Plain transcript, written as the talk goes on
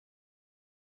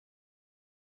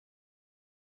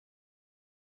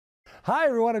Hi,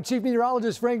 everyone. I'm Chief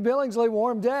Meteorologist Frank Billingsley.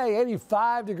 Warm day,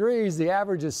 85 degrees. The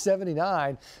average is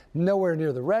 79. Nowhere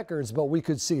near the records, but we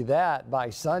could see that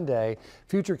by Sunday.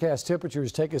 Futurecast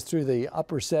temperatures take us through the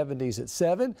upper 70s at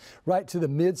 7, right to the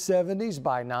mid 70s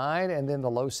by 9, and then the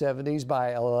low 70s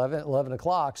by 11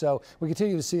 o'clock. So we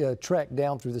continue to see a trek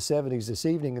down through the 70s this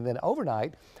evening, and then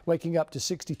overnight, waking up to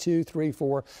 62, 3,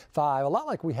 4, 5, a lot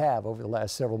like we have over the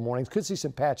last several mornings. Could see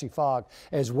some patchy fog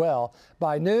as well.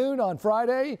 By noon on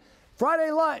Friday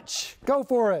lunch, go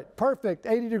for it. Perfect,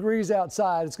 80 degrees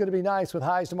outside. It's going to be nice with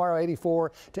highs tomorrow,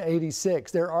 84 to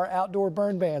 86. There are outdoor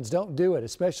burn bans. Don't do it,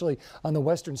 especially on the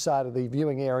western side of the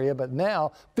viewing area. But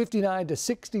now 59 to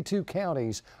 62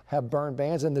 counties have burn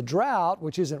bans. And the drought,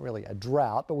 which isn't really a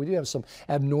drought, but we do have some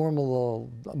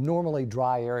abnormally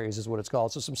dry areas is what it's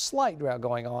called. So some slight drought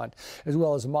going on, as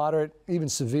well as moderate, even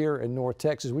severe in North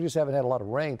Texas. We just haven't had a lot of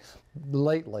rain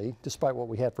lately, despite what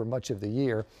we had for much of the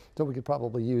year, so we could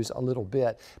probably use a little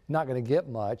bit. Not going to get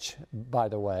much, by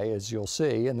the way, as you'll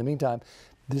see. In the meantime,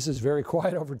 this is very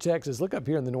quiet over Texas. Look up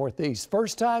here in the Northeast.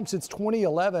 First time since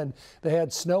 2011 they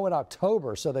had snow in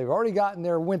October, so they've already gotten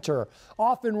their winter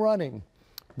off and running.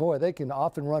 Boy, they can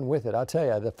often run with it. I'll tell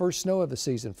you, the first snow of the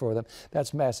season for them,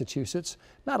 that's Massachusetts.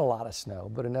 Not a lot of snow,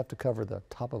 but enough to cover the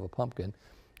top of a pumpkin.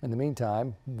 In the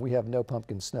meantime, we have no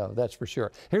pumpkin snow, that's for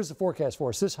sure. Here's the forecast for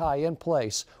us. This high in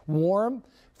place. Warm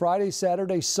Friday,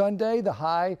 Saturday, Sunday. The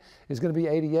high is going to be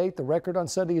 88. The record on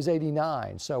Sunday is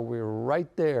 89. So we're right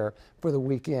there for the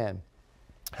weekend.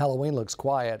 Halloween looks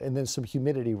quiet, and then some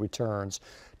humidity returns.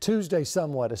 Tuesday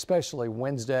somewhat, especially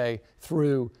Wednesday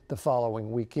through the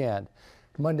following weekend.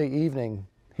 Monday evening,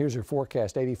 here's your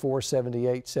forecast, 84,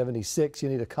 78, 76. You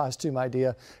need a costume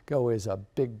idea. Go as a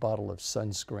big bottle of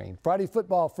sunscreen. Friday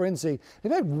football frenzy.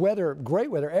 They've had weather,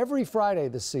 great weather every Friday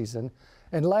this season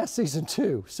and last season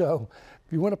too. So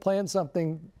if you want to plan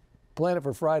something, plan it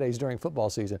for Fridays during football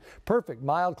season. Perfect,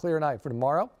 mild, clear night for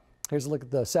tomorrow. Here's a look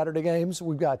at the Saturday games.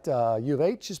 We've got U of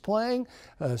H is playing.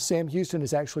 Sam Houston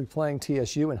is actually playing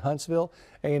TSU in Huntsville.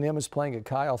 A&M is playing at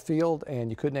Kyle Field, and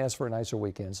you couldn't ask for a nicer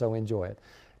weekend, so enjoy it.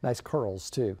 Nice curls,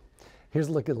 too. Here's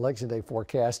a look at the Election Day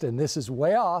forecast, and this is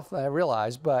way off, I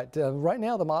realize, but right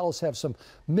now the models have some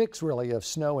mix, really, of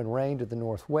snow and rain to the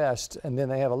northwest, and then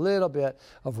they have a little bit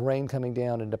of rain coming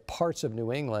down into parts of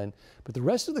New England, but the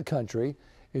rest of the country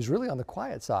is really on the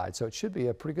quiet side, so it should be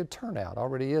a pretty good turnout.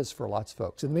 Already is for lots of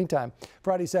folks. In the meantime,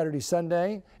 Friday, Saturday,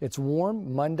 Sunday, it's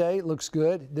warm. Monday looks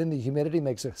good. Then the humidity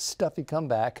makes a stuffy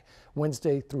comeback.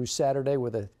 Wednesday through Saturday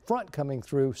with a front coming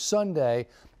through. Sunday,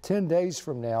 10 days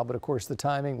from now, but of course the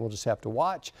timing we'll just have to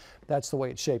watch. That's the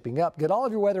way it's shaping up. Get all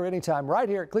of your weather anytime right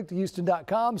here at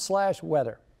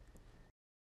click2houston.com/weather.